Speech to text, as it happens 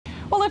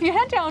Well, if you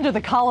head down to the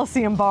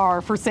Coliseum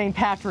Bar for St.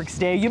 Patrick's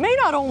Day, you may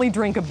not only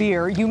drink a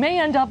beer, you may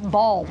end up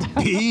bald.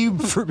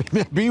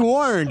 Be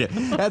warned.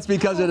 That's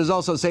because it is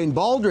also St.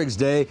 Baldrick's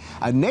Day,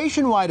 a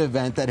nationwide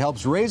event that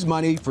helps raise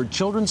money for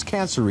children's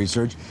cancer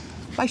research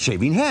by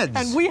shaving heads.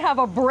 And we have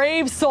a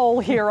brave soul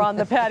here on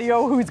the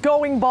patio who's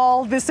going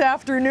bald this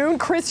afternoon.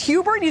 Chris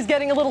Hubert, he's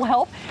getting a little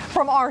help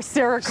from our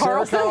Sarah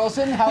Carlson. Sarah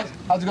Carlson,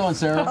 how's it going,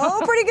 Sarah?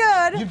 Oh, pretty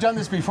good. You've done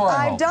this before,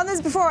 I've done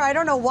this before. I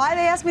don't know why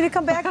they asked me to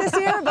come back this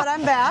year, but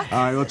I'm back. All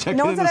right, we'll check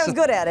no it one in said I was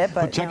good at it,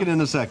 but we'll check it in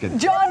a second.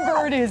 John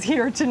Bird is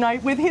here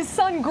tonight with his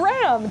son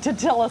Graham to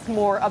tell us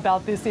more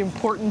about this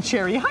important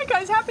charity. Hi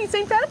guys, happy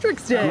St.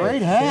 Patrick's Day.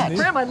 Great hat.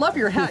 Graham, I love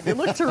your hat. You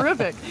look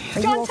terrific.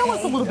 John, tell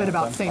us a little bit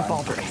about St.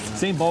 Baldrick.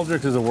 St.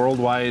 Baldrick is a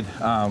worldwide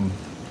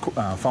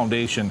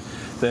foundation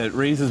that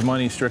raises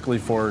money strictly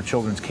for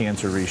children's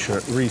cancer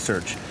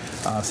research.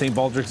 St.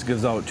 Baldrick's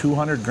gives out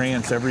 200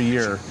 grants every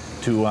year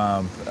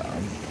to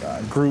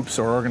groups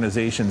or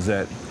organizations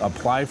that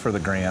apply for the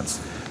grants.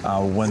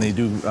 When they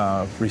do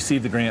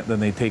receive the grant, then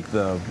they take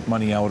the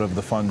money out of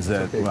the funds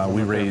that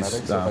we raise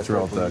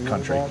throughout the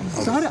country.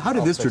 So how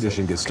did this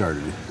tradition get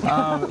started?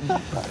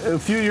 A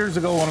few years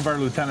ago, one of our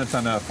lieutenants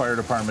on the fire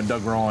department,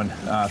 Doug Rowan,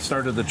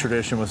 started the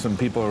tradition with some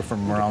people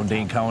from around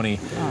Dane County.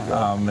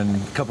 And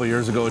a couple of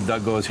years ago,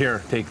 Doug goes,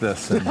 "Here, take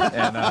this."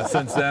 And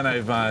since then,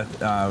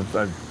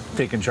 I've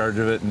taken charge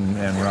of it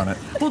and run it.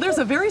 Well, there's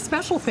a very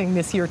special thing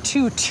this year,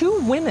 too. 2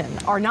 women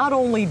are not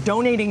only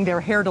donating their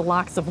hair to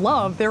Locks of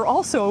Love, they're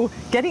also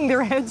getting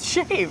their heads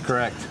shaved.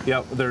 Correct.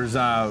 Yep. There's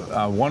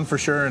one for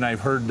sure, and I've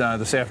heard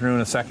this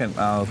afternoon a second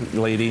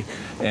lady,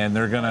 and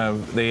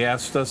they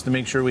asked us to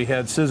make sure we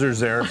had scissors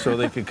there so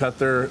they could cut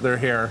their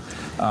hair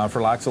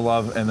for Locks of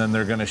Love, and then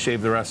they're going to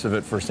shave the rest of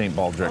it for St.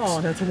 Baldrick's.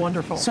 Oh, that's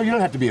wonderful. So you don't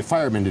have to be a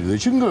fireman to do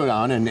this. You can go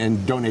down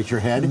and donate your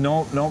head.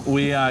 No.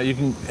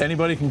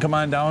 Anybody can come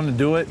on down and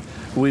do it.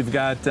 We've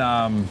got,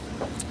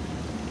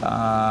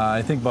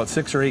 I think about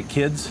 6 or 8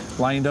 kids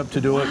lined up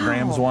to do it.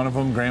 Graham's one of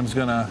them. Graham's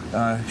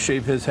gonna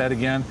shave his head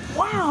again.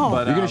 Wow!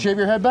 But, you're gonna shave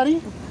your head,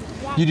 buddy?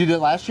 Yeah. You did it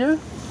last year?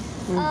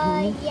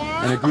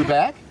 Yeah. And it grew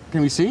back?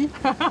 Can we see?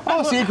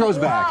 Oh, see, it grows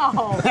back.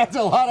 Wow. That's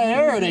a lot of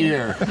hair in a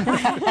year.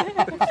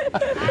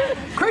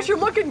 Chris, you're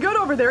looking good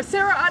over there.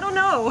 Sarah, I don't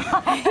know.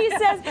 he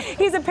says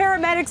he's a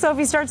paramedic, so if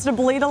he starts to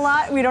bleed a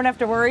lot, we don't have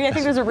to worry. I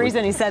think there's a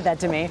reason he said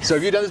that to me. So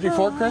have you done this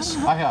before, Chris?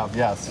 I have,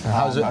 yes.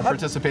 How's it? I've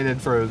participated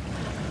for the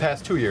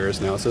past 2 years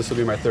now, so this will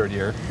be my 3rd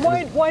year.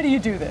 Why do you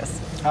do this?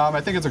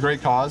 I think it's a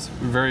great cause,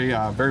 very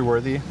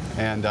worthy,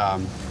 and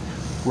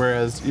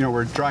whereas,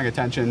 we're drawing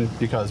attention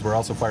because we're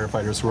also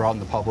firefighters who are out in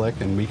the public,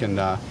 and we can,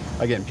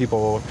 again,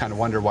 people kind of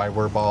wonder why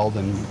we're bald,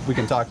 and we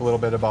can talk a little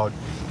bit about,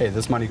 hey,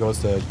 this money goes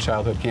to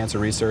childhood cancer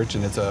research,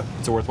 and it's a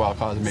worthwhile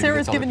cause. Maybe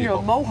Sarah's giving you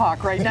a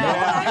mohawk right now.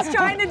 That's what I was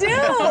trying to do.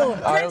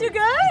 Did I do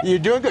good? You're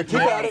doing good. Keep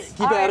at it.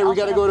 Keep at it. We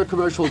got to go to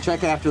commercial.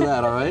 Check after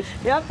that, all right?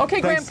 Yep.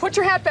 Okay, Graham, put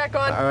your hat back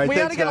on. All right, we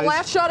got to get a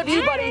last shot of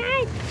you, buddy.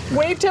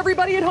 Wave to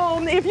everybody at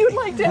home if you'd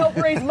like to help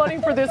raise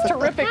money for this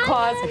terrific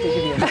cause.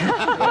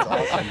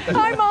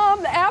 Hi,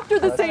 Mom. After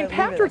the St.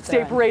 Patrick's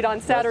Day parade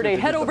on Saturday,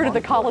 head over to the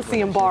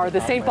Coliseum Bar.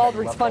 The St.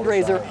 Baldrick's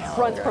fundraiser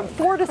runs from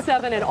 4 to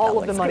 7, and all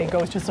of the money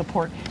goes to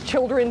support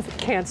children's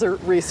cancer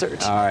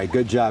research. All right,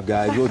 good job,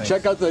 guys. We'll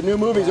check out the new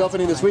movies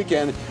opening this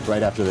weekend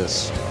right after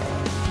this.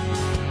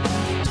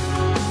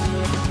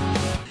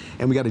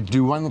 And we got to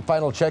do one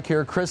final check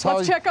here. Chris,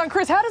 Let's check on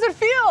Chris. How does it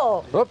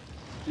feel? Whoop.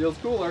 Feels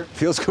cooler.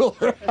 Feels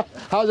cooler.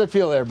 How does it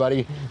feel there,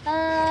 buddy?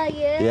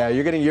 Yeah. Yeah,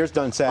 you're getting yours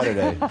done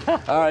Saturday.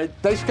 All right,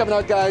 thanks for coming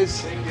out, guys.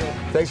 Thank you.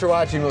 Thanks for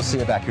watching. We'll see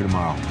you back here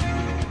tomorrow.